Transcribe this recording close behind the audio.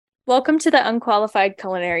Welcome to the Unqualified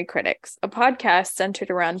Culinary Critics, a podcast centered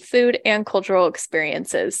around food and cultural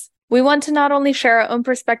experiences. We want to not only share our own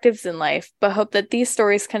perspectives in life, but hope that these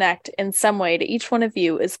stories connect in some way to each one of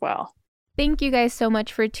you as well. Thank you guys so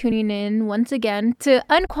much for tuning in once again to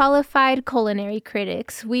Unqualified Culinary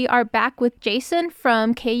Critics. We are back with Jason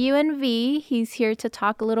from KUNV. He's here to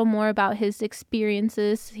talk a little more about his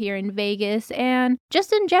experiences here in Vegas and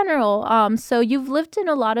just in general. So you've lived in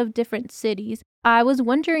a lot of different cities. I was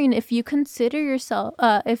wondering if you consider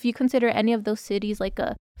any of those cities like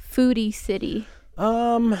a foodie city.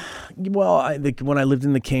 Well, I think when I lived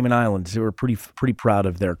in the Cayman Islands, they were pretty proud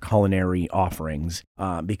of their culinary offerings,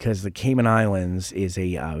 because the Cayman Islands is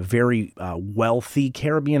a very wealthy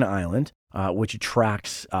Caribbean island, which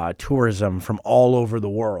attracts tourism from all over the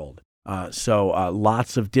world. So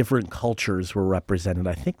lots of different cultures were represented.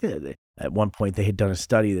 I think that at one point they had done a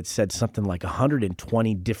study that said something like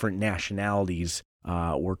 120 different nationalities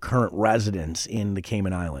were current residents in the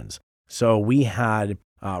Cayman Islands. So we had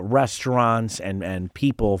restaurants and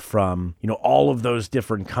people from, all of those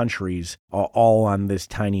different countries, all on this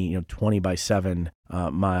tiny, 20 by 7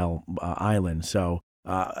 mile island. So,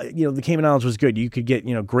 the Cayman Islands was good. You could get,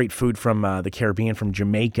 great food from the Caribbean, from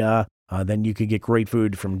Jamaica. Then you could get great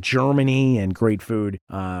food from Germany and great food,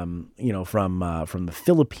 from the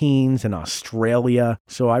Philippines and Australia.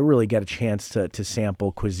 So I really got a chance to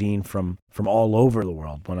sample cuisine from all over the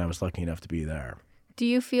world when I was lucky enough to be there. Do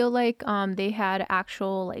you feel like they had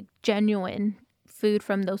actual, genuine food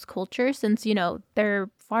from those cultures since, they're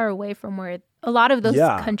far away from where a lot of those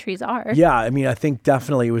countries are? Yeah, I mean, I think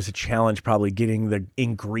definitely it was a challenge probably getting the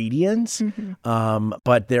ingredients,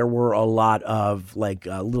 but there were a lot of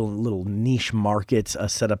little niche markets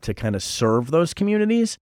set up to kind of serve those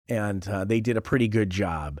communities. And they did a pretty good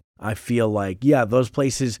job. I feel like, those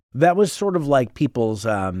places, that was sort of like people's,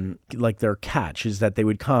 their catch is that they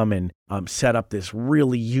would come and set up this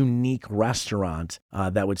really unique restaurant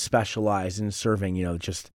that would specialize in serving,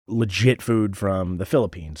 just legit food from the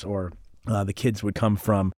Philippines. Or the kids would come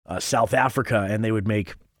from South Africa and they would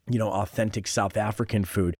make authentic South African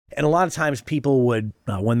food. And a lot of times people would,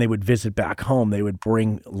 when they would visit back home, they would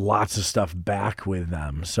bring lots of stuff back with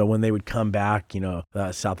them. So when they would come back,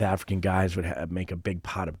 the South African guys would make a big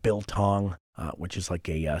pot of biltong, which is like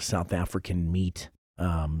a South African meat.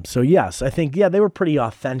 So yes, I think, they were pretty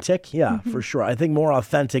authentic. For sure. I think more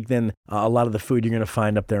authentic than a lot of the food you're going to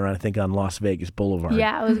find up there, I think, on Las Vegas Boulevard.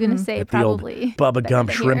 Yeah, I was going to say at probably. The old Bubba Gump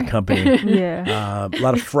Shrimp Company. Yeah. A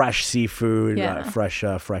lot of fresh seafood,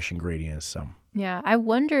 fresh ingredients. So. Yeah, I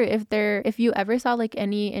wonder if you ever saw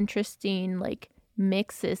any interesting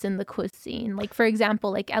mixes in the cuisine. For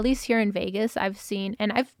example, at least here in Vegas, I've seen,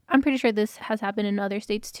 and I'm pretty sure this has happened in other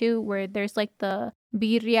states too, where there's the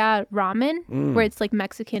birria ramen, where it's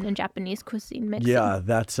Mexican and Japanese cuisine mixing. Yeah,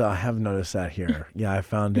 that's I have noticed that here. Yeah, I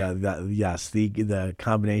found that the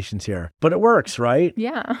combinations here, but it works, right?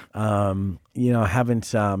 Yeah.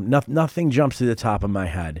 Haven't nothing jumps to the top of my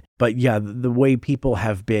head, but the way people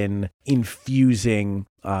have been infusing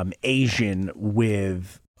Asian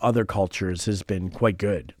with other cultures has been quite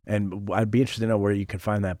good. And I'd be interested to know where you can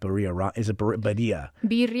find that birria. Is it birria?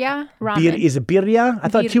 Birria ramen. Is it birria? I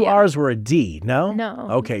thought 2 R's were a D, no? No.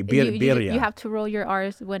 Okay, birria. You have to roll your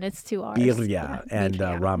R's when it's 2 R's. Birria and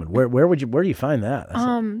ramen. Where do you find that?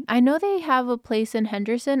 I know they have a place in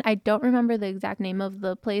Henderson. I don't remember the exact name of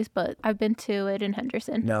the place, but I've been to it in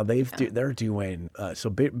Henderson. Now they're doing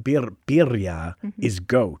birria is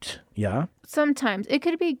goat. Yeah. Sometimes it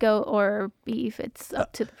could be goat or beef. It's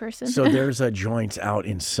up to the person. So there's a joint out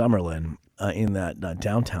in Summerlin, in that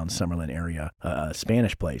downtown Summerlin area, a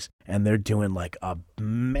Spanish place, and they're doing a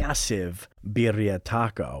massive birria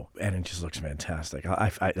taco, and it just looks fantastic.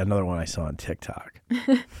 Another one I saw on TikTok.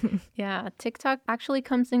 Yeah, TikTok actually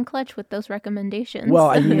comes in clutch with those recommendations.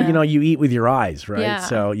 Well, you eat with your eyes, right? Yeah.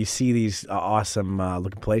 So you see these awesome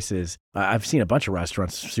looking places. I've seen a bunch of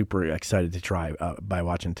restaurants super excited to try by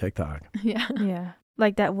watching TikTok. Yeah. Yeah.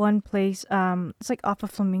 Like that one place, it's off of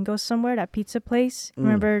Flamingo somewhere, that pizza place.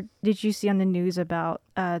 Remember, did you see on the news about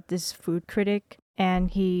this food critic? And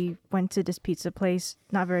he went to this pizza place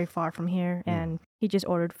not very far from here, and he just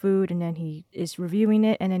ordered food, and then he is reviewing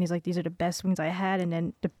it, and then he's like, these are the best wings I had, and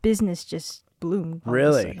then the business just bloomed.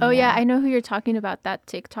 Really? Oh, yeah. I know who you're talking about, that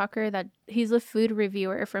TikToker that he's a food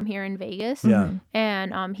reviewer from here in Vegas. Yeah.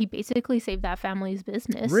 And he basically saved that family's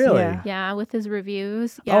business. Really? Yeah, with his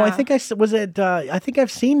reviews. Yeah. Oh, I think I think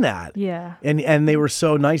I've seen that. Yeah. And they were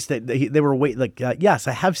so nice that they were yes,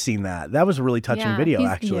 I have seen that. That was a really touching video,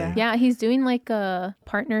 actually. Yeah, he's doing like a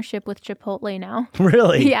partnership with Chipotle now.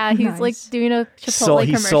 Really? Yeah, he's like doing a Chipotle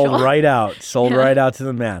he commercial. sold right out. Sold right out to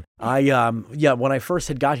the man. When I first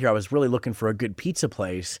had got here, I was really looking for a good pizza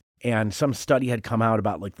place. And some study had come out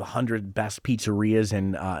about like the 100 best pizzerias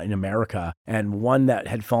in America. And one that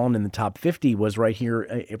had fallen in the top 50 was right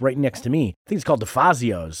here, right next to me. I think it's called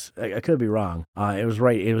DeFazio's. I could be wrong.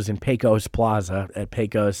 It was in Pecos Plaza at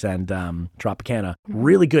Pecos and Tropicana.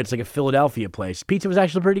 Really good. It's like a Philadelphia place. Pizza was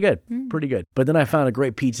actually pretty good. Pretty good. But then I found a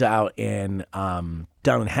great pizza out in down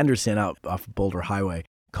in Henderson out off Boulder Highway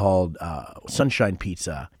called Sunshine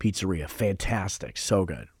Pizzeria. Fantastic. So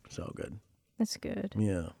good. So good. That's good.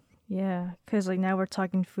 Yeah. Yeah, because like now we're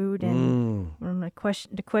talking food, and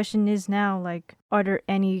the question is now, like, are there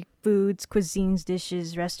any foods, cuisines,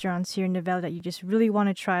 dishes, restaurants here in Nevada that you just really want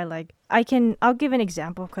to try? Like, I'll give an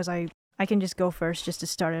example because I can just go first just to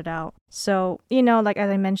start it out. So, like as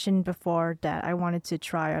I mentioned before, that I wanted to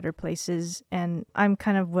try other places, and I'm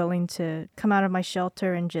kind of willing to come out of my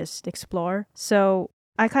shelter and just explore. So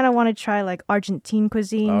I kind of want to try like Argentine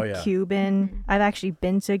cuisine, Cuban. I've actually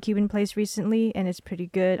been to a Cuban place recently, and it's pretty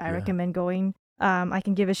good. I recommend going. I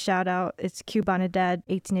can give a shout out. It's Cubanidad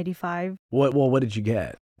 1885. What did you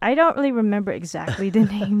get? I don't really remember exactly the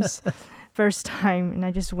names first time, and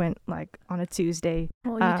I just went like on a Tuesday.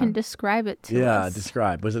 Well, you can describe it to us. Yeah,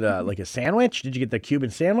 describe. Was it like a sandwich? Did you get the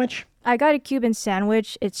Cuban sandwich? I got a Cuban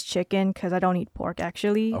sandwich. It's chicken because I don't eat pork,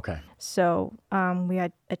 actually. Okay. So we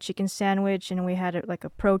had a chicken sandwich, and we had like a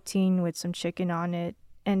protein with some chicken on it.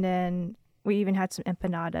 And then we even had some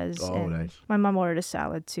empanadas. Oh, and nice. My mom ordered a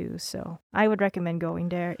salad, too. So I would recommend going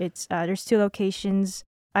there. It's there's 2 locations.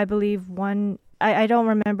 I believe one... I don't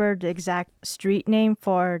remember the exact street name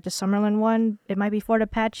for the Summerlin one. It might be Fort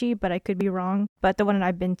Apache, but I could be wrong. But the one that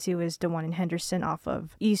I've been to is the one in Henderson off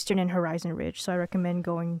of Eastern and Horizon Ridge. So I recommend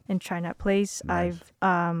going and trying that place. Nice.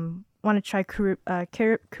 I've want to try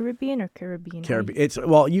Caribbean or Caribbean.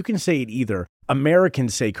 You can say it either.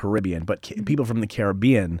 Americans say Caribbean, but people from the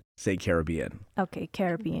Caribbean say Caribbean. Okay,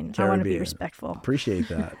 Caribbean. I want to be respectful. Appreciate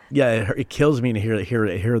that. Yeah, it kills me to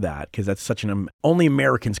hear that because that's such only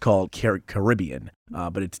Americans call it Caribbean,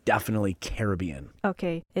 but it's definitely Caribbean.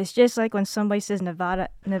 Okay, it's just like when somebody says Nevada.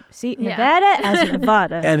 Nevada as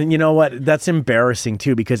Nevada. And you know what? That's embarrassing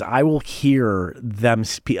too because I will hear them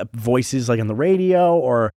voices like on the radio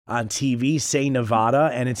or on TV say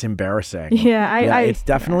Nevada, and it's embarrassing. Yeah, it's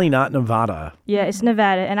definitely not Nevada. Yeah, it's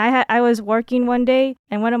Nevada. And I was working one day,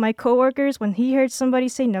 and one of my coworkers, when he heard somebody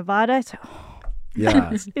say Nevada, it's like,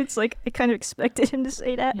 yeah. It's like I kind of expected him to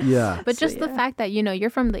say that. Yeah. But just the fact that, you're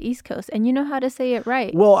from the East Coast and you know how to say it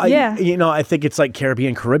right. Well, I think it's like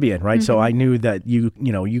Caribbean, right? Mm-hmm. So I knew that you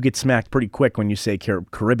get smacked pretty quick when you say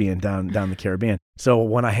Caribbean down the Caribbean. So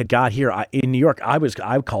when I had got here in New York,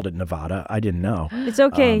 I called it Nevada. I didn't know. It's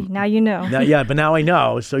okay. Now you know. But now I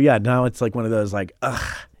know. So now it's like one of those like,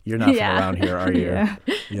 ugh, you're not from around here, are you?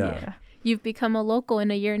 Yeah. You've become a local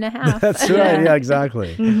in a year and a half. That's right. Yeah,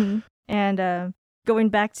 exactly. Mm-hmm. And going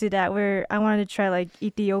back to that, where I wanted to try like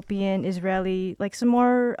Ethiopian, Israeli, like some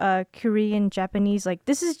more Korean, Japanese. Like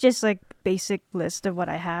this is just like basic list of what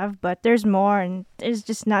I have, but there's more, and there's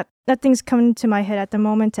just nothing's coming to my head at the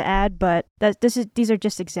moment to add. But these are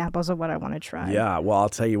just examples of what I want to try. Yeah, well, I'll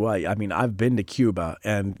tell you what. I mean, I've been to Cuba,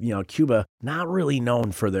 and Cuba not really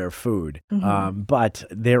known for their food, but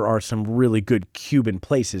there are some really good Cuban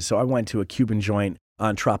places. So I went to a Cuban joint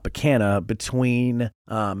on Tropicana between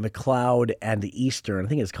McLeod and the Eastern. I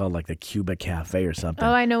think it's called like the Cuba Cafe or something.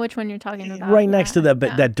 Oh, I know which one you're talking about. Right next to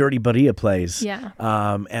that Dirty Barilla place. Yeah.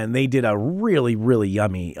 And they did a really, really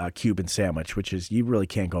yummy Cuban sandwich, which is you really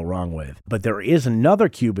can't go wrong with. But there is another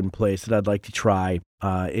Cuban place that I'd like to try.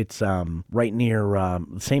 It's right near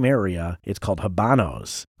the same area. It's called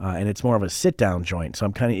Habanos, and it's more of a sit-down joint. So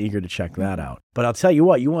I'm kind of eager to check that out. But I'll tell you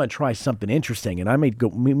what, you want to try something interesting, and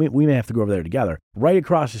we may have to go over there together. Right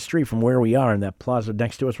across the street from where we are in that plaza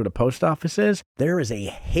next to us where the post office is, there is a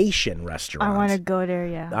Haitian restaurant. I want to go there,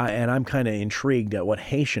 yeah. And I'm kind of intrigued at what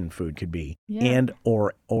Haitian food could be. Yeah. And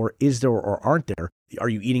or is there or aren't there? Are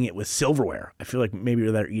you eating it with silverware? I feel like maybe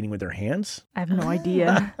they're eating with their hands. I have no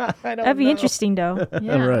idea. That'd be interesting, though.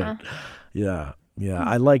 Yeah. Right. Yeah. Yeah,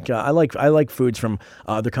 I like foods from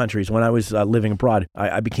other countries. When I was living abroad,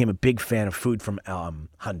 I became a big fan of food from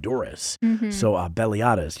Honduras. Mm-hmm. So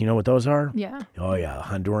baleadas, you know what those are? Yeah. Oh yeah,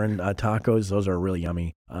 Honduran tacos. Those are really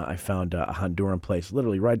yummy. I found a Honduran place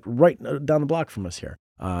literally right down the block from us here.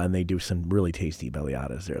 and they do some really tasty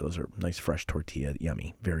baleadas there. Those are nice fresh tortilla,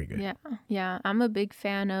 yummy, very good. Yeah. I'm a big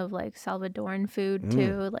fan of like Salvadoran food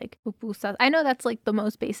too, like pupusas. I know that's like the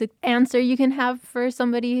most basic answer you can have for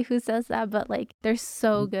somebody who says that, but like they're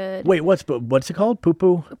so good. Wait, what's it called?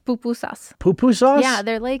 Pupusas. Pupu sauce? Yeah,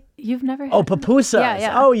 they're like you've never. Oh, pupusas.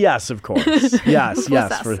 Yeah. Oh, yes, of course. Yes.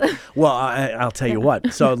 Well, I'll tell you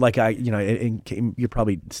what. So, like, you're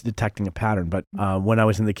probably detecting a pattern, but when I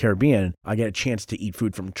was in the Caribbean, I get a chance to eat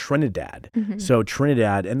food from Trinidad. So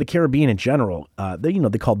Trinidad and the Caribbean in general, they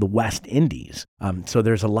call it the West Indies. So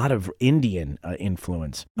there's a lot of Indian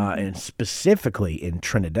influence, and specifically in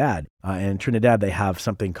Trinidad. In Trinidad, they have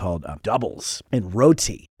something called doubles and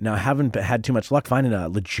roti. Now, I haven't had too much luck finding a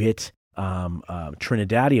legit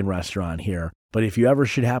Trinidadian restaurant here. But if you ever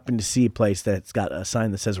should happen to see a place that's got a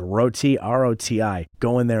sign that says roti, R-O-T-I,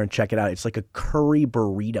 go in there and check it out. It's like a curry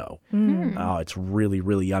burrito. Oh, it's really,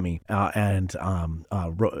 really yummy.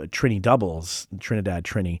 Trini doubles, Trinidad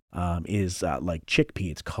Trini, is like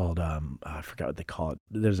chickpea. It's called, I forgot what they call it.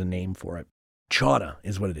 There's a name for it. Chana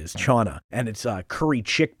is what it is, chana. And it's curry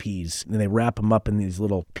chickpeas, and they wrap them up in these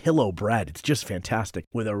little pillow bread. It's just fantastic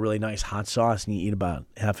with a really nice hot sauce, and you eat about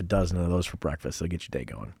half a dozen of those for breakfast. They'll get your day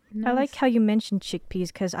going. Nice. I like how you mentioned chickpeas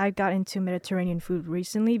because I got into Mediterranean food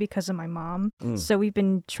recently because of my mom. So we've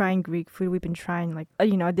been trying Greek food. We've been trying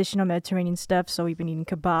additional Mediterranean stuff. So we've been eating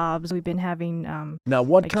kebabs. We've been having now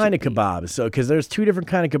what kind of kebabs? So because there's two different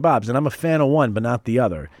kind of kebabs, and I'm a fan of one but not the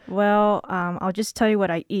other. Well, I'll just tell you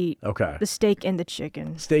what I eat. Okay. The steak and the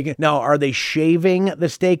chicken. Steak. Now, are they shaving the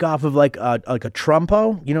steak off of like a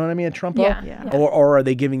trompo? You know what I mean, a trompo? Yeah. Or are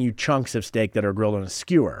they giving you chunks of steak that are grilled on a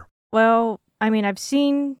skewer? Well, I mean, I've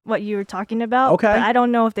seen what you were talking about, but I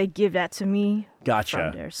don't know if they give that to me. Gotcha.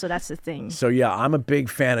 From there, so that's the thing. So yeah, I'm a big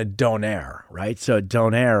fan of donair, right? So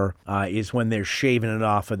donair is when they're shaving it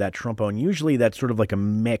off of that trompo, and usually that's sort of like a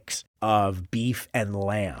mix of beef and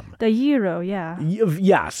lamb. The gyro, yeah.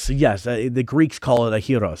 Yes. The Greeks call it a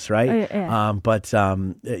gyros, right? Yeah. But I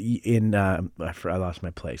lost my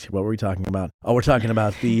place. What were we talking about? Oh, we're talking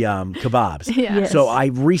about the kebabs. Yeah. Yes. So I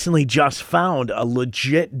recently just found a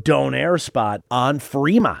legit donair spot on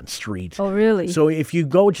Fremont Street. Oh, really? So if you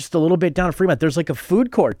go just a little bit down Fremont, there's like a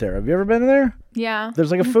food court there. Have you ever been there? Yeah. There's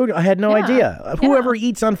like a food. I had no idea. Whoever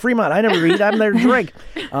eats on Fremont, I never eat. I'm there to drink.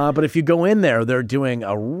 But if you go in there, they're doing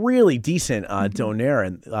a really decent donair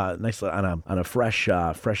and nice on a fresh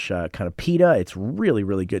kind of pita. It's really,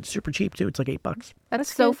 really good. Super cheap too. It's like $8.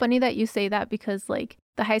 That's so funny that you say that because like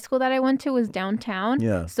the high school that I went to was downtown.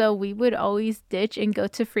 Yeah. So we would always ditch and go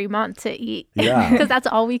to Fremont to eat. Yeah. Because that's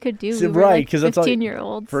all we could do. We were like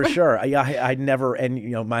 15-year-olds. For sure. I'd never,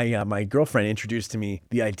 and my girlfriend introduced to me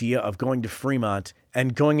the idea of going to Fremont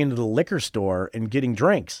and going into the liquor store and getting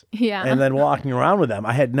drinks. Yeah. And then walking around with them.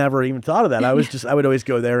 I had never even thought of that. I would always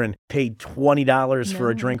go there and pay $20 for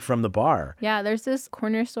a drink from the bar. Yeah, there's this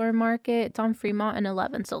corner store market. It's on Fremont and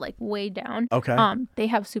 11, so like way down. Okay. They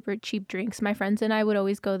have super cheap drinks. My friends and I would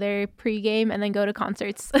always go there pregame and then go to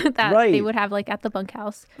concerts that they would have like at the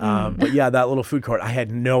bunkhouse. But yeah, that little food court, I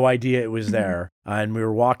had no idea it was there. And we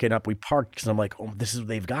were walking up, we parked because I'm like, oh,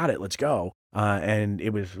 they've got it. Let's go. And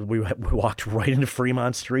we walked right into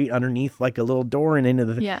Fremont Street underneath like a little door and into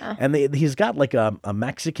the and he's got like a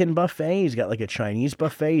Mexican buffet. He's got like a Chinese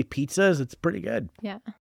buffet, pizzas. It's pretty good. Yeah.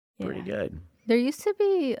 Pretty good. There used to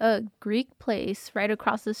be a Greek place right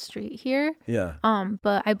across the street here. Yeah.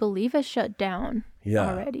 But I believe it shut down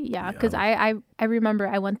already. Yeah. Because I remember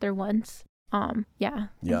I went there once. Yeah.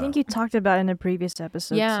 I think you talked about it in a previous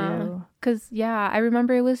episode too. Because I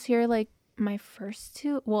remember it was here like my first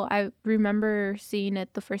two. Well, I remember seeing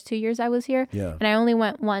it the first 2 years I was here. Yeah. And I only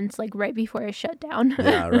went once, like right before it shut down.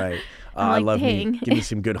 Yeah, right. I love give me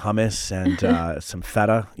some good hummus and some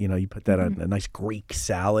feta. You put that on a nice Greek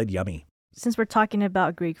salad. Yummy. Since we're talking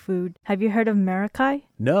about Greek food, have you heard of Maracay?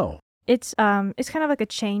 No. It's kind of like a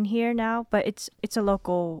chain here now, but it's a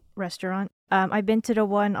local restaurant. I've been to the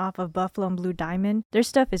one off of Buffalo and Blue Diamond. Their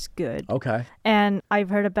stuff is good. Okay. And I've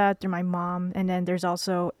heard about it through my mom. And then there's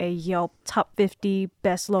also a Yelp Top 50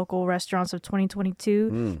 Best Local Restaurants of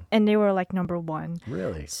 2022. And they were like number 1.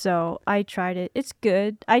 Really? So I tried it. It's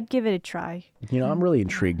good. I'd give it a try. I'm really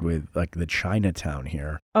intrigued with like the Chinatown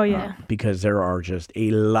here. Oh, yeah. Because there are just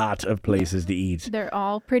a lot of places to eat. They're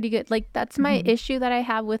all pretty good. Like that's my issue that I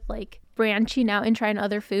have with like branching out and trying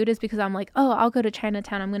other food is because I'm like, oh, I'll go to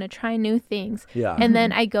Chinatown. I'm going to try new things. Yeah. And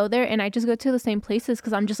then I go there and I just go to the same places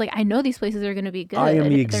because I'm just like, I know these places are going to be good. I am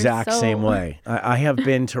the exact same way. I have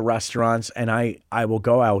been to restaurants and I will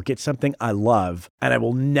go, get something I love and I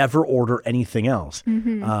will never order anything else.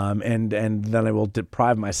 And then I will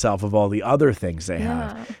deprive myself of all the other things they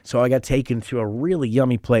have. So I got taken to a really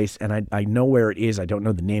yummy place and I know where it is. I don't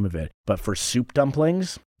know the name of it, but for soup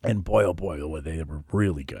dumplings, and boy, oh boy, they were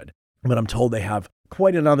really good. But I'm told they have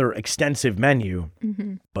quite another extensive menu.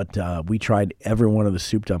 But we tried every one of the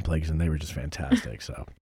soup dumplings and they were just fantastic. So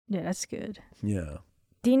Yeah, that's good. yeah.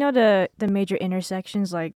 Do you know the major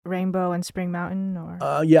intersections like Rainbow and Spring Mountain?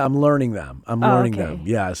 Or Yeah, I'm learning them. okay. them.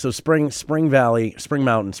 Yeah, so Spring Valley, Spring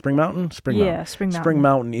Mountain. Spring Mountain. Spring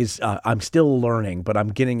Mountain is, I'm still learning, but I'm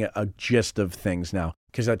getting a gist of things now.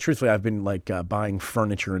 Because truthfully, I've been buying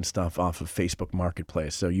furniture and stuff off of Facebook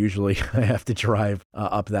Marketplace. So usually I have to drive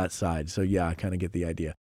up that side. So yeah, I kind of get the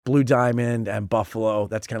idea. Blue Diamond and Buffalo,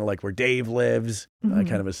 that's kind of like where Dave lives. I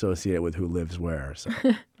kind of associate it with who lives where. So.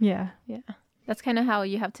 Yeah. That's kind of how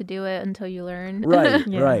you have to do it until you learn. Right,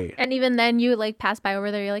 Yeah. right. And even then you pass by over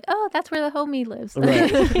there, you're like, oh, that's where the homie lives. Right.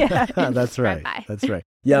 Yeah. That's right. Right by. That's right.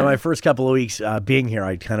 Yeah, my first couple of weeks being here,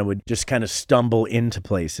 I would just stumble into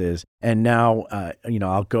places. And now,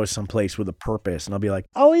 I'll go someplace with a purpose and I'll be like,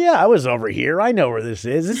 oh yeah, I was over here. I know where this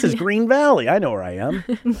is. This is Green Valley. I know where I am.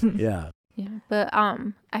 Yeah. Yeah. But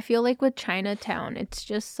I feel like with Chinatown, it's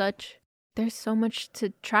just there's so much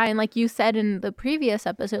to try. And like you said in the previous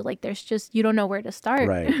episode, there's just, you don't know where to start.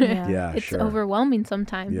 Right. Yeah. Yeah, It's sure. overwhelming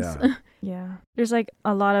sometimes. Yeah. Yeah. There's a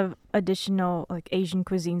lot of additional Asian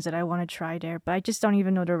cuisines that I want to try there, but I just don't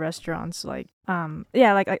even know the restaurants. Like I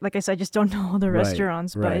said, I just don't know all the Right,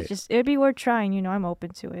 restaurants, but right. it'd be worth trying, I'm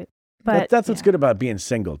open to it. But That's what's good about being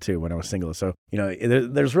single too. When I was single, so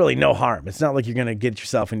there's really no harm. It's not like you're gonna get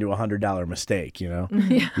yourself into $100 mistake. You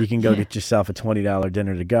can go get yourself a $20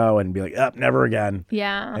 dinner to go and be like, never again.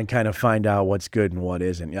 Yeah. And kind of find out what's good and what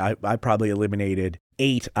isn't. I probably eliminated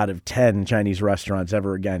 8 out of 10 Chinese restaurants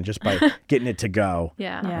ever again just by getting it to go.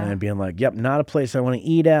 Yeah. Yeah. And then being like, yep, not a place I want to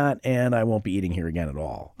eat at, and I won't be eating here again at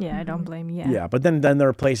all. Yeah, I don't blame you. Yeah, but then there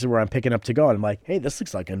are places where I'm picking up to go, and I'm like, hey, this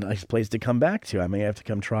looks like a nice place to come back to. I may have to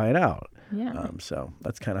come try it out. Yeah. So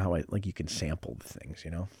that's kind of how you can sample the things,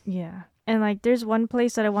 Yeah. And there's one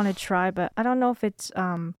place that I want to try, but I don't know if it's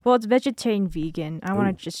it's vegetarian vegan. I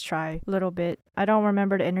want to just try a little bit. I don't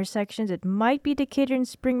remember the intersections. It might be Decatur and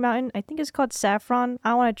Spring Mountain. I think it's called Saffron.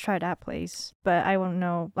 I want to try that place, but I won't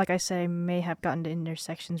know. Like I said, I may have gotten the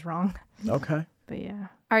intersections wrong. Okay. But yeah.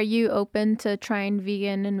 Are you open to trying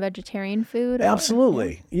vegan and vegetarian food?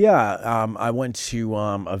 Absolutely. Yeah. I went to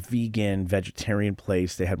a vegan vegetarian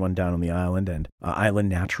place. They had one down on the island, and Island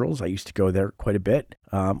Naturals. I used to go there quite a bit.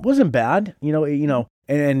 Wasn't bad,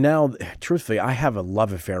 And now, truthfully, I have a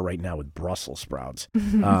love affair right now with Brussels sprouts.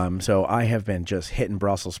 So I have been just hitting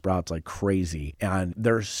Brussels sprouts like crazy. And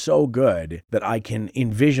they're so good that I can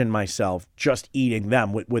envision myself just eating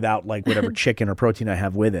them without whatever chicken or protein I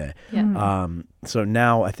have with it. Yeah. So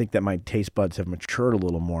now I think that my taste buds have matured a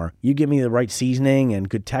little more. You give me the right seasoning and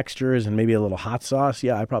good textures and maybe a little hot sauce.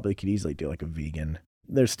 Yeah, I probably could easily do a vegan.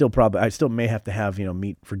 There's still I still may have to have,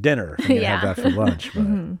 meat for dinner. I'm gonna have that for lunch.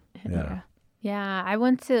 But, yeah. Yeah, I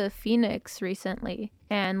went to Phoenix recently,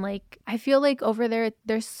 and I feel over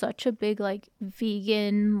there's such a big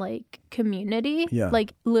vegan community. Yeah.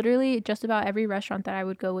 Literally just about every restaurant that I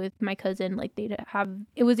would go with my cousin, they'd have,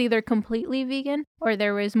 it was either completely vegan or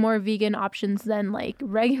there was more vegan options than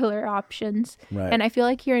regular options. Right. And I feel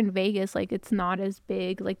here in Vegas, it's not as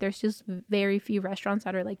big. There's just very few restaurants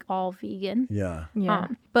that are all vegan. Yeah. Yeah.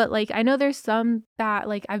 But I know there's some that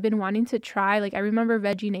I've been wanting to try. I remember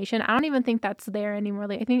Veggie Nation. I don't even think that's there anymore.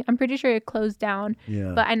 I'm pretty sure it closed down. Yeah.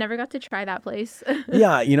 But I never got to try that place.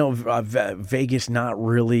 Yeah, Vegas, not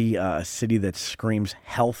really a city that screams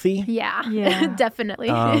healthy. Yeah. Definitely.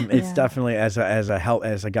 It's definitely as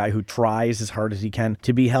a guy who tries as hard as he can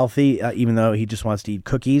to be healthy, even though he just wants to eat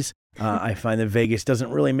cookies. I find that Vegas doesn't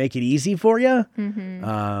really make it easy for you.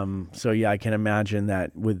 So yeah, I can imagine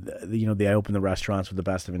that with they open the restaurants with the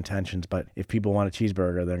best of intentions, but if people want a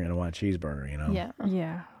cheeseburger, they're going to want a cheeseburger. Yeah.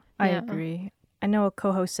 Yeah. I agree. I know a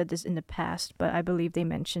co-host said this in the past, but I believe they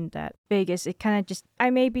mentioned that Vegas, it kind of just,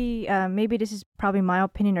 maybe this is probably my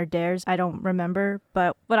opinion or theirs, I don't remember,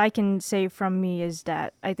 but what I can say from me is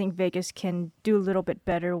that I think Vegas can do a little bit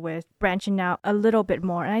better with branching out a little bit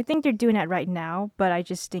more, and I think they're doing that right now, but I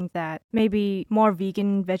just think that maybe more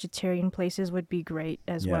vegan, vegetarian places would be great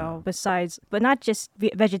as well, but not just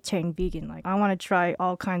vegetarian, vegan, I want to try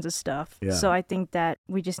all kinds of stuff, so I think that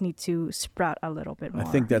we just need to sprout a little bit more. I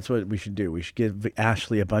think that's what we should do. We should give give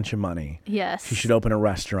Ashley a bunch of money, Yes. she should open a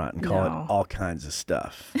restaurant and call No. it all kinds of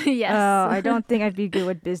stuff. Yes. I don't think I'd be good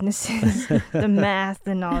with businesses, the math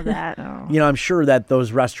and all that. Oh. You know, I'm sure that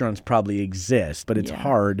those restaurants probably exist, but it's Yeah.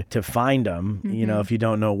 hard to find them, you know, if you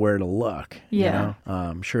don't know where to look. Yeah. You know?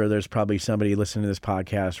 I'm sure there's probably somebody listening to this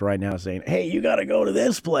podcast right now saying, hey, you got to go to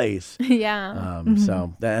this place. Yeah.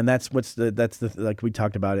 So, and that's like we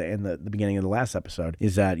talked about it in the beginning of the last episode,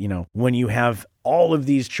 is that, you know, when you have all of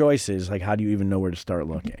these choices, like, how do you even know where to start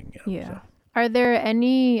looking? You know? Yeah. So. Are there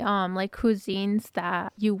any like cuisines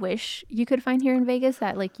that you wish you could find here in Vegas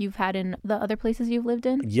that like you've had in the other places you've lived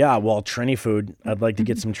in? Yeah, well, Trini food. I'd like to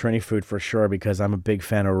get some Trini food for sure because I'm a big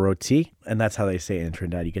fan of roti, and that's how they say it in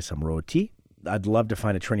Trinidad. You get some roti. I'd love to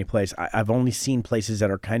find a Trini place. I've only seen places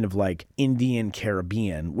that are kind of like Indian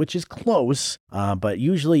Caribbean, which is close, but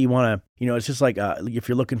usually you want to, you know, it's just like if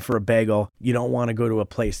you're looking for a bagel, you don't want to go to a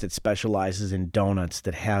place that specializes in donuts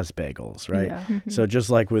that has bagels, right? Yeah. So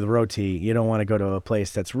just like with roti, you don't want to go to a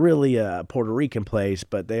place that's really a Puerto Rican place,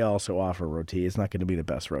 but they also offer roti. It's not going to be the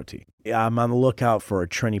best roti. Yeah, I'm on the lookout for a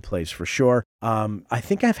Trini place for sure. I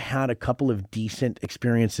think I've had a couple of decent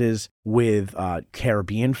experiences with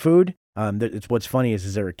Caribbean food. It's what's funny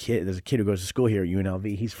is there's a kid who goes to school here at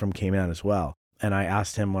UNLV. He's from Cayman as well. And I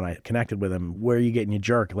asked him when I connected with him, where are you getting your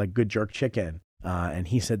jerk, like good jerk chicken? And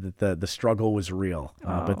he said that the struggle was real,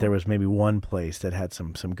 but there was maybe one place that had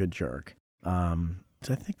some good jerk.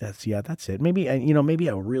 So I think that's it. Maybe, maybe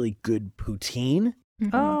a really good poutine.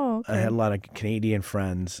 Oh, okay. I had a lot of Canadian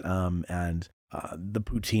friends, and the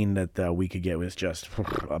poutine that we could get was just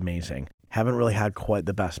amazing. Haven't really had quite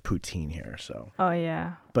the best poutine here, so. Oh,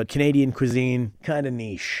 yeah. But Canadian cuisine, kind of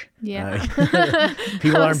niche. Yeah.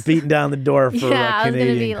 People aren't beating down the door for I was Canadian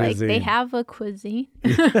gonna be cuisine. like, they have a cuisine.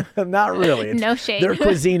 Not really. No shade. Their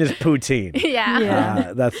cuisine is poutine. Yeah.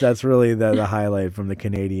 Yeah. That's really the highlight from the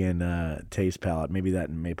Canadian taste palette. Maybe that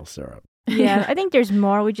and maple syrup. Yeah, I think there's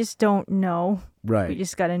more. We just don't know. We Right.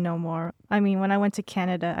 just got to know more. I mean, when I went to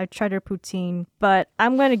Canada, I tried their poutine, but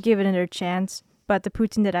I'm going to give it another chance. But the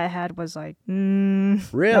poutine that I had was like,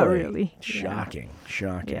 Really? not really. Shocking.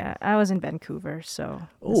 Yeah, I was in Vancouver, so.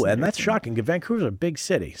 Oh, and that's shocking. 'Cause Vancouver's a big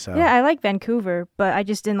city, so. Yeah, I like Vancouver, but I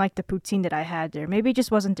just didn't like the poutine that I had there. Maybe it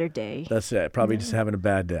just wasn't their day. That's it. Probably just having a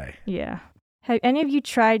bad day. Yeah. Have any of you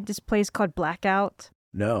tried this place called Blackout?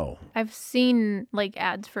 No. I've seen like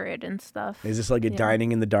ads for it and stuff. Is this like a Yeah.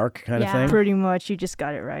 dining in the dark kind of Yeah. thing? Pretty much, you just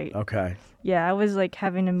got it right. Okay. Yeah, I was like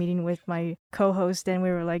having a meeting with my co-host, and we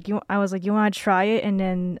were like, I was like, you want to try it? And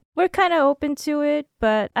then we're kind of open to it,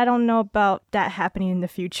 but I don't know about that happening in the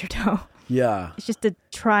future, though. Yeah. It's just the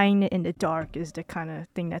trying it in the dark is the kind of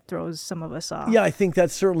thing that throws some of us off. Yeah, I think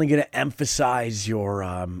that's certainly going to emphasize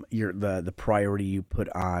the priority you put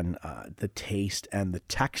on the taste and the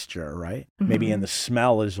texture, right? Maybe and the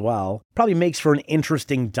smell as well. Probably makes for an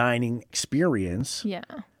interesting dining experience. Yeah.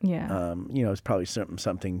 Yeah. It's probably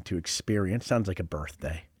something to experience. Sounds like a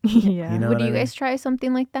birthday. Yeah. You know Would what I you mean? guys try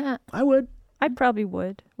something like that? I would. I probably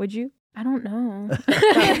would. Would you? I don't know.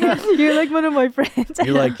 You're like one of my friends.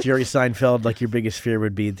 You're like Jerry Seinfeld. Like your biggest fear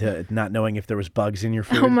would be to not knowing if there was bugs in your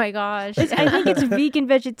food. Oh my gosh. I think it's vegan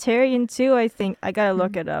vegetarian too. I think I gotta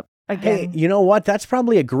look it up Hey, again. you know what? That's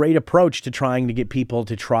probably a great approach to trying to get people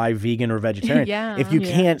to try vegan or vegetarian. Yeah. If you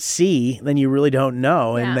Yeah. can't see, then you really don't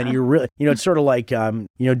know. And then Yeah. you're really, it's sort of like,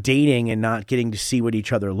 dating and not getting to see what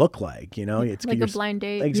each other look like, It's like you're a blind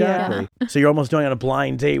date. Exactly. So you're almost going on a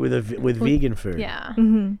blind date with vegan food. Yeah.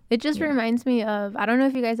 Mm-hmm. It just reminds me of, I don't know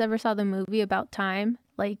if you guys ever saw the movie About Time.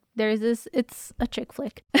 Like there's this, it's a chick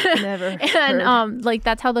flick. Never And heard. like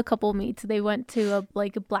that's how the couple meets. They went to a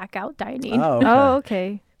blackout dining. Oh, okay. Oh,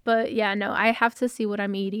 okay. But yeah, no, I have to see what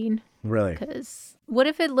I'm eating Really? because what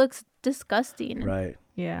if it looks disgusting Right.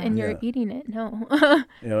 Yeah. and you're Yeah. eating it? No.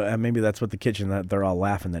 And maybe that's what the kitchen, that they're all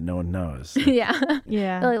laughing that no one knows. Yeah.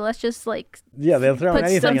 Yeah. Like, let's just like Yeah, they'll throw put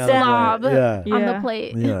anything some on slob the plate. Yeah. on the Yeah.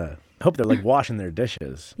 plate. Yeah. Hope they're like washing their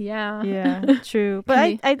dishes. Yeah. Yeah, true. But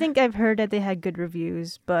Can I think I've heard that they had good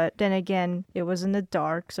reviews, but then again, it was in the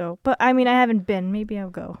dark. So, but I mean, I haven't been. Maybe I'll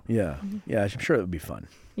go. Yeah. Yeah, I'm sure it would be fun.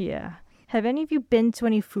 Yeah. Have any of you been to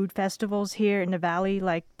any food festivals here in the Valley?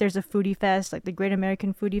 Like, there's a foodie fest, like the Great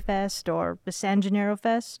American Foodie Fest or the San Gennaro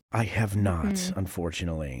Fest? I have not,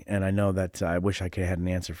 unfortunately. And I know that I wish I could have had an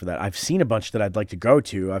answer for that. I've seen a bunch that I'd like to go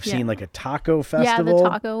to. I've seen Yeah. like a taco Yeah, festival. the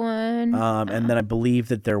taco one. And then I believe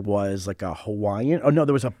that there was like a Hawaiian. Oh, no,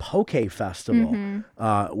 there was a poke festival,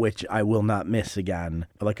 which I will not miss again,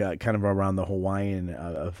 like a kind of around the Hawaiian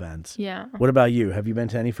events. Yeah. What about you? Have you been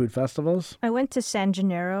to any food festivals? I went to San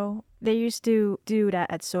Gennaro They used to do that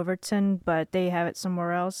at Silverton, but they have it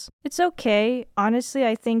somewhere else. It's okay. Honestly,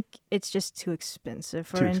 I think it's just too expensive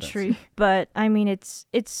for entry. But I mean,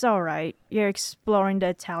 it's all right. You're exploring the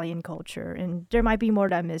Italian culture, and there might be more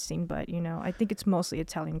that I'm missing, but I think it's mostly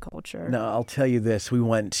Italian culture. No, I'll tell you this. We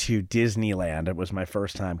went to Disneyland. It was my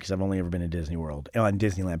first time because I've only ever been to Disney World, in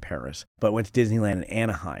Disneyland Paris. But went to Disneyland in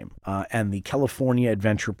Anaheim, and the California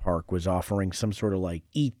Adventure Park was offering some sort of like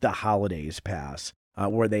Eat the Holidays pass.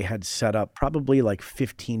 Where they had set up probably like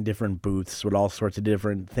 15 different booths with all sorts of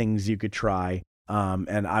different things you could try.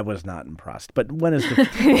 And I was not impressed. But when is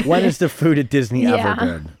the food at Disney ever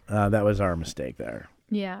good? That was our mistake there.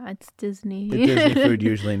 Yeah, it's Disney. The Disney food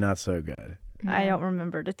usually not so good. I don't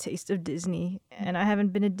remember the taste of Disney, and I haven't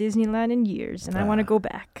been to Disneyland in years, and I want to go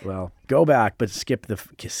back. Well, go back, but skip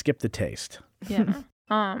the taste. Yeah.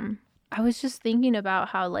 I was just thinking about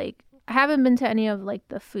how like I haven't been to any of like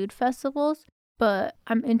the food festivals. But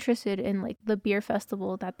I'm interested in like the beer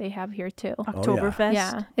festival that they have here too. Oktoberfest?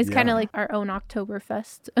 Yeah. It's kind of like our own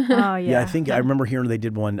Oktoberfest. Oh, yeah. Yeah, I think I remember hearing they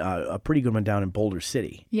did one, a pretty good one down in Boulder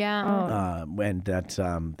City. Yeah. And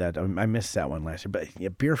that I missed that one last year. But yeah,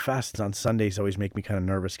 beer fests on Sundays always make me kind of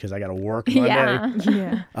nervous because I got to work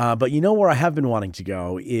Monday. Yeah. But where I have been wanting to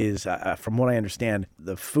go is, from what I understand,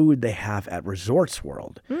 the food they have at Resorts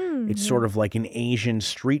World. It's sort of like an Asian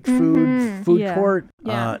street food court.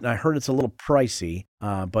 Yeah. And I heard it's a little pricey,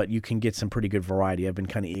 but you can get some pretty good variety. I've been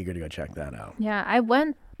kind of eager to go check that out. Yeah, I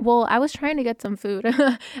was trying to get some food.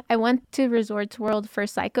 I went to Resorts World for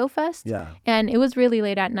Psycho Fest. Yeah. And it was really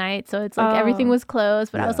late at night, so it's like everything was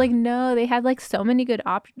closed. But I was like, no, they had like so many good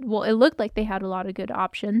options. Well, it looked like they had a lot of good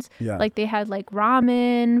options. Yeah. Like they had like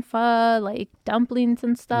ramen, pho, like dumplings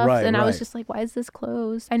and stuff. And I was just like, why is this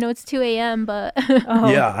closed? I know it's 2 a.m., but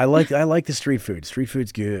Yeah, I like the street food. Street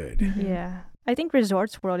food's good. Yeah. I think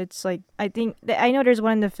Resorts World, it's like, I know there's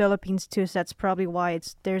one in the Philippines too, so that's probably why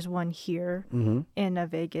there's one here in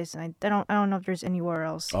Vegas, and I don't know if there's anywhere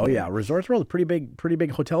else. Oh yeah, Resorts World, pretty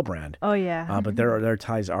big hotel brand. Oh yeah. But their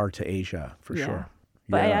ties are to Asia for sure.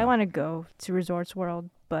 But I want to go to Resorts World,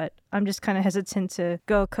 but I'm just kind of hesitant to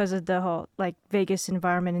go because of the whole like Vegas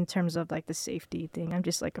environment in terms of like the safety thing. I'm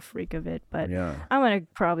just like a freak of it, but I'm going to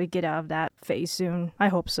probably get out of that phase soon. I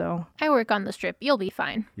hope so. I work on the Strip. You'll be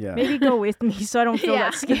fine. Yeah. Maybe go with me so I don't feel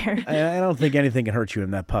that scared. I don't think anything can hurt you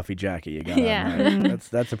in that puffy jacket you got on. Right?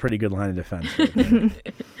 That's a pretty good line of defense right there.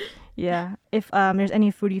 Yeah. If there's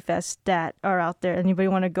any foodie fests that are out there, anybody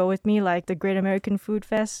want to go with me, like the Great American Food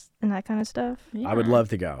Fest and that kind of stuff? Yeah. I would love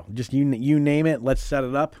to go. Just you name it. Let's set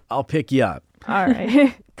it up. I'll pick you up. All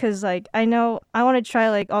right. Because like I know I want to try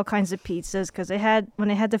like all kinds of pizzas because when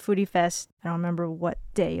they had the foodie fest, I don't remember what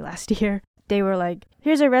day last year, they were like,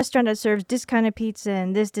 here's a restaurant that serves this kind of pizza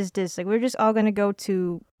and this. Like we're just all going to go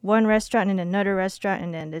to one restaurant and another restaurant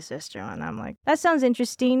and then this restaurant. And I'm like, that sounds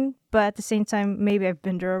interesting. But at the same time, maybe I've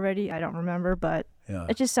been there already. I don't remember, but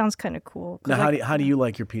it just sounds kind of cool. Now, how do you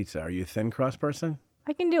like your pizza? Are you a thin crust person?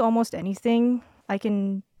 I can do almost anything. I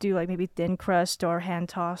can do like maybe thin crust or hand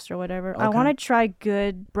tossed or whatever. Okay. I want to try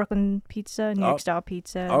good Brooklyn pizza, New York style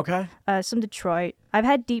pizza. Okay. Some Detroit. I've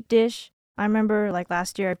had deep dish. I remember like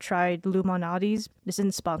last year I've tried Lou Malnati's. This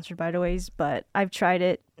isn't sponsored by the ways, but I've tried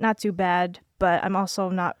it. Not too bad, but I'm also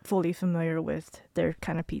not fully familiar with their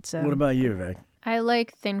kind of pizza. What about you, Vic? I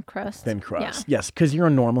like thin crust. Thin crust. Yeah. Yes, because you're a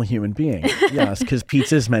normal human being. Yes, because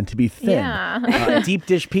pizza is meant to be thin. Yeah. Deep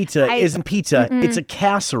dish pizza isn't pizza. It's a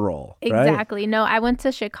casserole. Exactly. Right? No, I went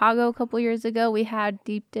to Chicago a couple years ago. We had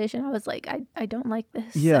deep dish, and I was like, I don't like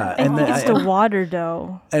this. Yeah. I think it's the water,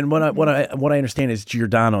 though. And what I understand is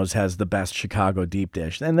Giordano's has the best Chicago deep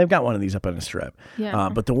dish. And they've got one of these up on the Strip. Yeah.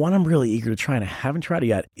 But the one I'm really eager to try, and I haven't tried it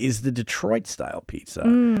yet, is the Detroit-style pizza,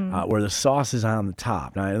 where the sauce is on the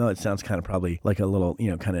top. Now, I know it sounds kind of probably like a little,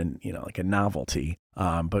 like a novelty.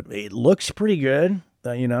 But it looks pretty good,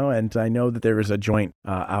 and I know that there is a joint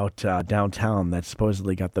out downtown that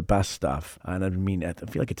supposedly got the best stuff. And I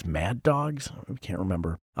feel like it's Mad Dogs. I can't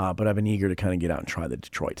remember. But I've been eager to kind of get out and try the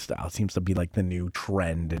Detroit style. It seems to be like the new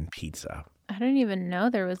trend in pizza. I didn't even know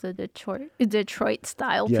there was a Detroit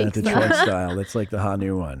style pizza. Yeah, Detroit style. It's like the hot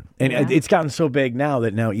new one. And it's gotten so big now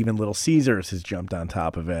that now even Little Caesars has jumped on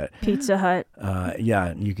top of it. Pizza Hut.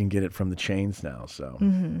 Yeah, you can get it from the chains now. So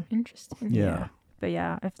Interesting. Yeah. But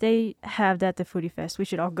yeah, if they have that at the Foodie Fest, we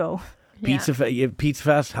should all go. Pizza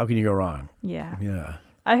Fest, how can you go wrong? Yeah. Yeah.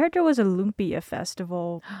 I heard there was a Lumpia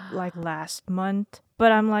festival like last month,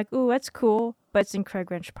 but I'm like, ooh, that's cool. But it's in Craig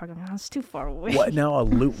Ranch Park. I'm like, it's too far away. What now?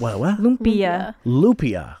 What? Lumpia.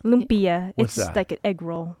 Lumpia. It's that? like an egg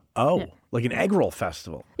roll. Oh, like an egg roll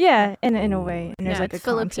festival. Yeah, in a way. And there's like a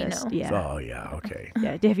Filipino. contest. Yeah. Oh yeah. Okay.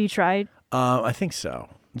 Yeah. Have you tried? I think so.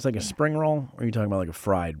 It's like a spring roll, or are you talking about like a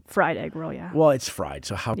fried? Fried egg roll, yeah. Well, it's fried,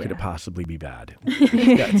 so how could Yeah. it possibly be bad?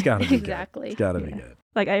 It's got to be Exactly. good. It's got to be Yeah. good.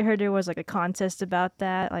 Like I heard there was like a contest about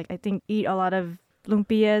that. Like I think eat a lot of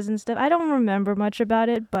lumpias and stuff. I don't remember much about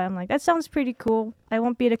it, but I'm like, that sounds pretty cool. I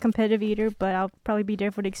won't be a competitive eater, but I'll probably be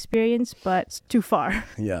there for the experience, but it's too far.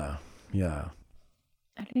 Yeah.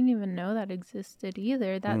 I didn't even know that existed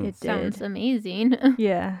either. That Mm. it sounds amazing.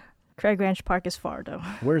 Yeah. Craig Ranch Park is far though.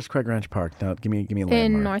 Where's Craig Ranch Park? Now, give me a landmark.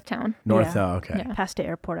 In Northtown. North. Yeah. Oh, okay. Yeah. Past the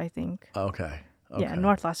airport, I think. Okay. Yeah,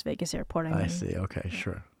 North Las Vegas Airport, I mean. I see. Okay,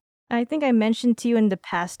 sure. I think I mentioned to you in the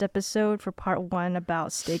past episode for part 1 about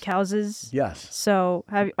steakhouses. Yes. So,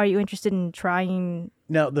 are you interested in trying?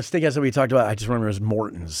 Now, the steakhouse that we talked about, I just remember is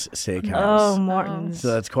Morton's Steakhouse. Oh, Morton's. So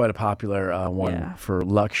that's quite a popular one Yeah. for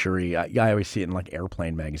luxury. I always see it in like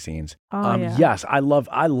airplane magazines. Oh, yeah. Yes, I love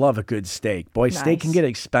a good steak. Boy, steak can Nice. get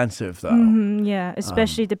expensive though. Yeah,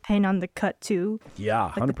 especially depending on the cut too. Yeah,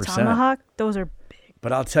 Like 100%. the tomahawk, those are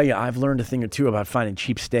But I'll tell you, I've learned a thing or two about finding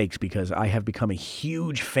cheap steaks because I have become a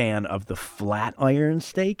huge fan of the flat iron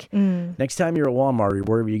steak. Next time you're at Walmart or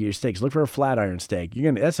wherever you get your steaks, look for a flat iron steak.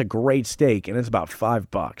 That's a great steak, and it's about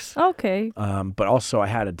 $5. okay. But also, I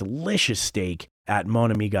had a delicious steak at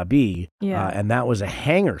Mon Ami Gabi, Yeah. and that was a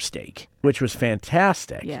hanger steak, which was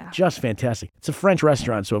fantastic. Yeah. Just fantastic. It's a French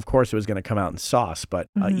restaurant, so of course it was going to come out in sauce, but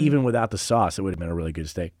even without the sauce, it would have been a really good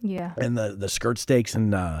steak. Yeah. And the skirt steaks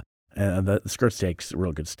and the skirt steak's a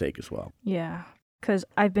real good steak as well. Yeah. Because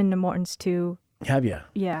I've been to Morton's too. Have you?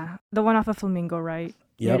 Yeah. The one off of Flamingo, right?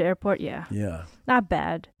 Near Yep. the airport, yeah. Yeah. Not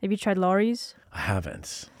bad. Have you tried Laurie's? I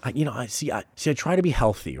haven't. I try to be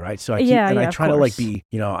healthy, right? So I Yeah, I of try to like course. be,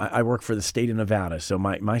 I work for the state of Nevada, so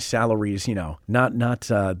my salary is, not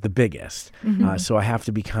the biggest. So I have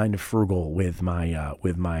to be kind of frugal with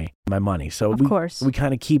my money. So Of course. we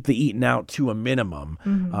kind of keep the eating out to a minimum.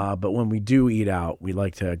 But when we do eat out, we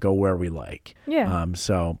like to go where we like. Yeah.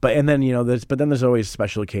 Then there's always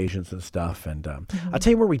special occasions and stuff. And I'll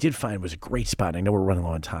tell you where we did find was a great spot. I know we're running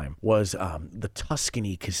low on time. Was the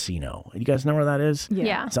Tuscany Casino. You guys know where that is?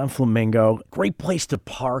 Yeah. It's on Flamingo. Great place to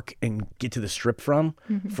park and get to the strip from.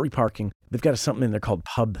 Free parking. They've got something in there called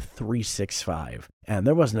Pub 365. And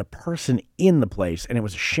there wasn't a person in the place. And it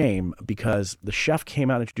was a shame because the chef came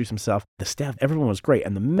out, introduced himself. The staff, everyone was great.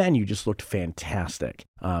 And the menu just looked fantastic.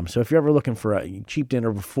 So if you're ever looking for a cheap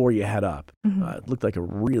dinner before you head up, it looked like a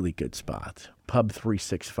really good spot. Pub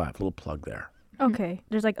 365. A little plug there. Okay.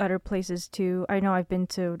 There's like other places too. I know I've been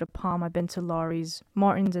to the Palm. I've been to Laurie's.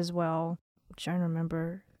 Morton's as well. I'm trying to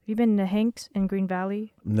remember. Have you been to Hank's in Green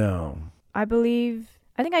Valley? No. I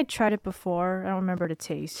think I tried it before. I don't remember the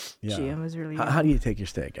taste. Yeah. Gee, it was really How do you take your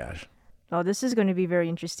steak, Ash? Oh, this is going to be very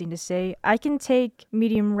interesting to say. I can take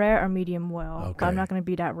medium rare or medium well, but I'm Okay. not going to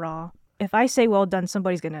be that raw. If I say well done,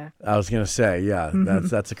 somebody's going to... I was gonna say, yeah,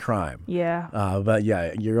 that's a crime. Yeah. But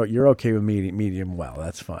yeah, you're okay with medium well.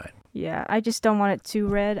 That's fine. Yeah. I just don't want it too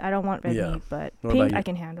red. I don't want red Yeah. meat, but What pink about you? I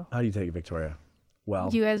can handle. How do you take it, Victoria?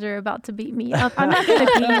 Well, You guys are about to beat me up. I'm not going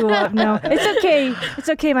to beat you up. No. It's okay. It's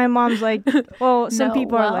okay. My mom's like, well, some No,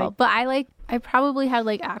 people are well, like... but I probably had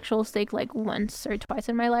like actual steak like once or twice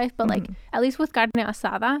in my life, but like at least with carne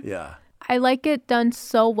asada, yeah, I like it done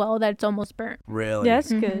so well that it's almost burnt. really. Yeah,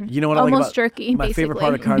 that's good. You know what I like Almost about jerky, my favorite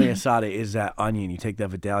part of basically. carne asada is that onion. You take that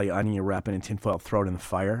Vidalia onion, you wrap it in tinfoil, throw it in the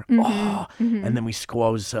fire, and then we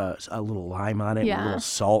squoze a little lime on it, Yeah. a little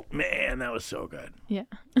salt. Man, that was so good. Yeah.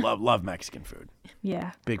 Love Mexican food.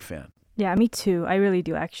 Yeah. Big fan. Yeah, me too. I really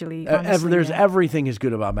do, actually. Honestly, yeah. Everything is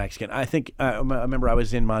good about Mexican. I think I remember I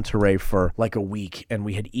was in Monterey for like a week, and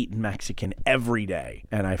we had eaten Mexican every day.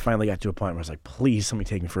 And I finally got to a point where I was like, "Please, somebody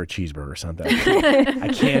take me for a cheeseburger or something. I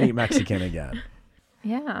can't eat Mexican again."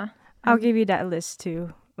 Yeah. I'll give you that list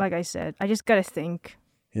too. Like I said, I just got to think.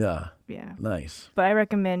 Yeah, Yeah. nice. But I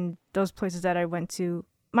recommend those places that I went to,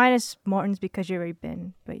 minus Morton's because you've already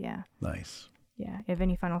been. But yeah. Nice. Yeah. You have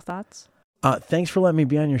any final thoughts? Thanks for letting me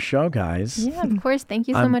be on your show, guys. Yeah, of course. Thank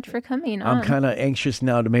you so much for coming on. I'm kind of anxious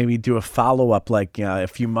now to maybe do a follow-up like a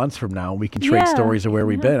few months from now. We can trade Yeah. stories of where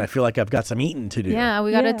we've been. I feel like I've got some eating to do. Yeah, we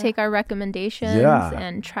got to Yeah. take our recommendations Yeah.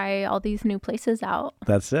 and try all these new places out.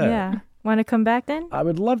 That's it. Yeah. Want to come back then? I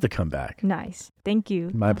would love to come back. Nice. Thank you.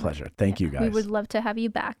 My pleasure. Thank you, guys. We would love to have you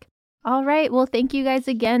back. All right. Well, thank you guys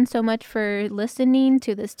again so much for listening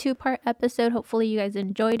to this 2-part episode. Hopefully you guys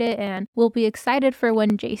enjoyed it, and we'll be excited for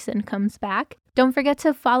when Jason comes back. Don't forget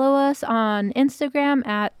to follow us on Instagram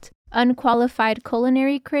at Unqualified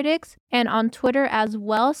Culinary Critics and on Twitter as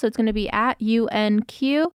well. So it's going to be at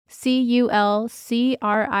UNQCULCRIT.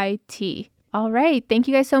 All right. Thank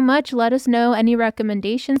you guys so much. Let us know any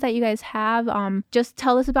recommendations that you guys have. Just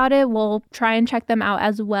tell us about it. We'll try and check them out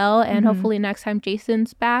as well. And hopefully next time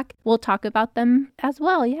Jason's back, we'll talk about them as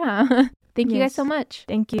well. Yeah. Thank you guys so much.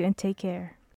 Thank you and take care.